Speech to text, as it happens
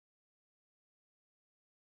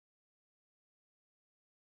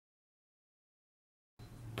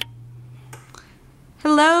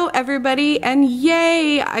Hello everybody, and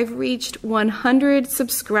yay, I've reached 100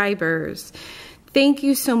 subscribers. Thank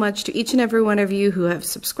you so much to each and every one of you who have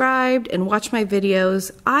subscribed and watched my videos.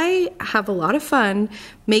 I have a lot of fun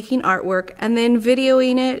making artwork and then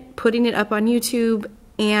videoing it, putting it up on YouTube,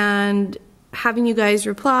 and having you guys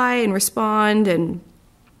reply and respond, and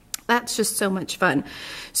that's just so much fun.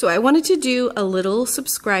 So I wanted to do a little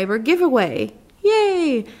subscriber giveaway.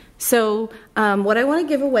 Yay! So what I want to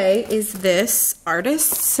give away is this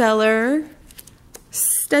Artiscellar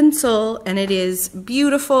stencil, and it is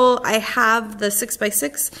beautiful. I have the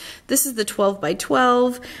 6x6. This is the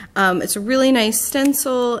 12x12. It's a really nice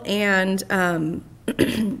stencil, and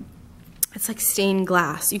it's like stained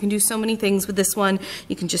glass. You can do so many things with this one.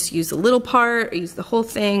 You can just use a little part, or use the whole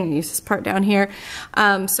thing, or use this part down here.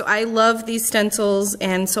 So I love these stencils,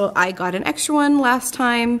 and so I got an extra one last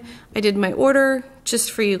time I did my order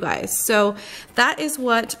just for you guys. So that is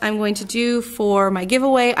what I'm going to do for my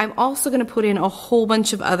giveaway. I'm also going to put in a whole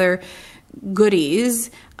bunch of other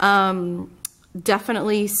goodies.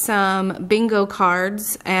 Definitely some bingo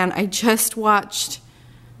cards, and I just watched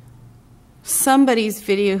somebody's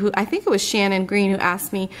video who, I think it was Shannon Green, who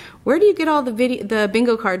asked me, where do you get all the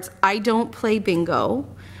bingo cards? I don't play bingo,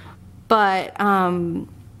 but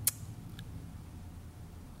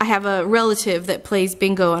I have a relative that plays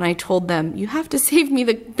bingo, and I told them, you have to save me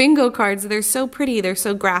the bingo cards. They're so pretty. They're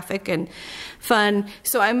so graphic and fun.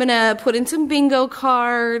 So I'm going to put in some bingo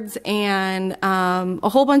cards and a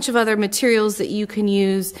whole bunch of other materials that you can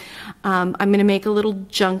use. I'm going to make a little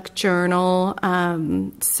junk journal.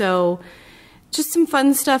 So just some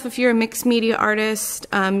fun stuff. If you're a mixed media artist,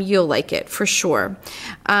 you'll like it for sure.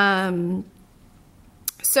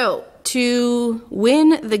 So to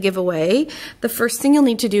win the giveaway, the first thing you'll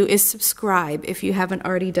need to do is subscribe if you haven't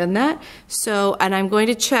already done that. So, and I'm going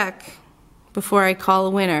to check before I call a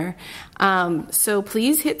winner. So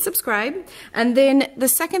please hit subscribe. And then the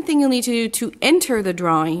second thing you'll need to do to enter the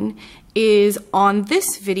drawing is on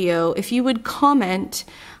this video, if you would comment,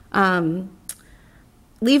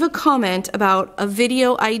 leave a comment about a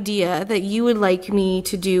video idea that you would like me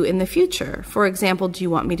to do in the future. For example, do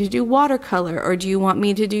you want me to do watercolor, or do you want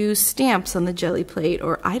me to do stamps on the jelly plate,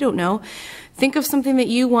 or I don't know. Think of something that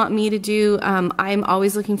you want me to do. I'm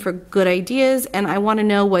always looking for good ideas, and I want to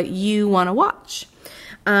know what you want to watch.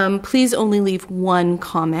 Please only leave one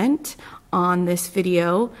comment on this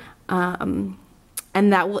video,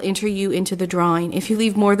 and that will enter you into the drawing. If you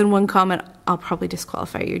leave more than one comment, I'll probably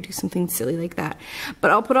disqualify you or do something silly like that.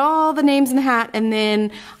 But I'll put all the names in the hat, and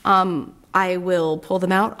then I will pull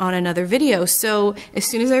them out on another video. So as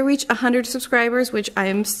soon as I reach 100 subscribers, which I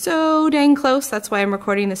am so dang close, that's why I'm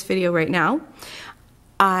recording this video right now,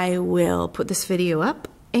 I will put this video up,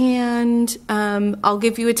 and I'll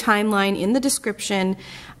give you a timeline in the description,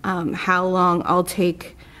 how long I'll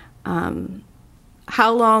take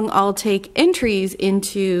entries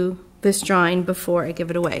into this drawing before I give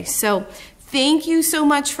it away. So thank you so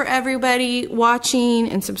much for everybody watching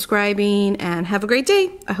and subscribing, and have a great day.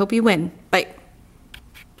 I hope you win.